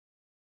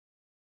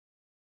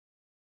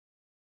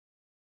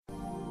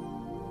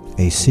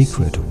a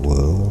secret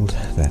world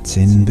that's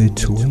in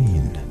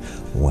between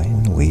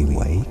when we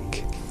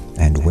wake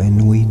and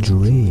when we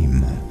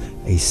dream,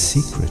 a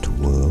secret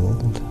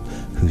world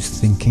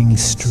whose thinking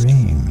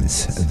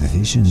streams,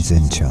 visions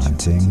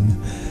enchanting,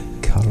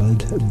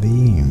 colored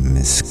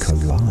beams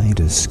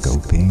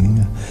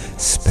kaleidoscoping,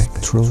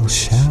 spectral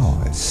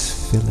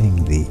showers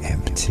filling the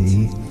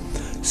empty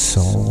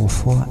soul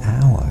for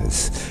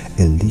hours,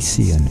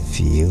 Elysian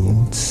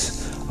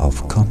fields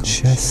of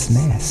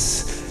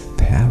consciousness,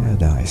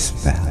 paradise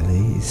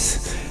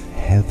valleys,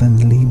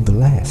 heavenly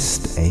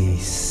blessed, a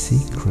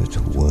secret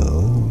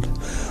world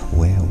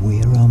where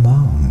we're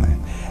among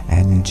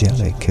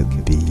angelic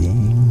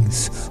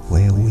beings,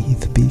 where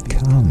we've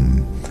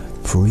become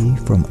free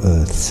from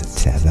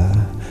earth's tether,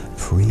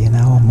 free in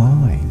our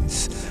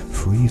minds,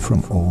 free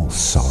from all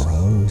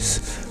sorrows,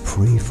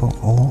 free for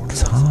all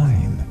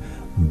time,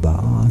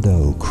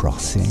 bardo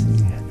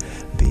crossing,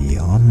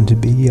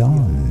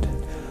 beyond,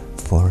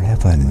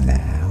 forever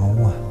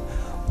now,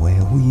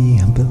 where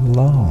we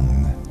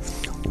belong,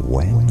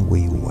 when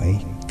we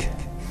wake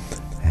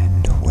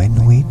and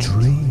when we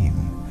dream,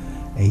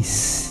 a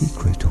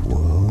secret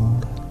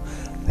world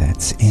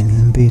that's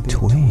in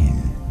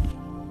between.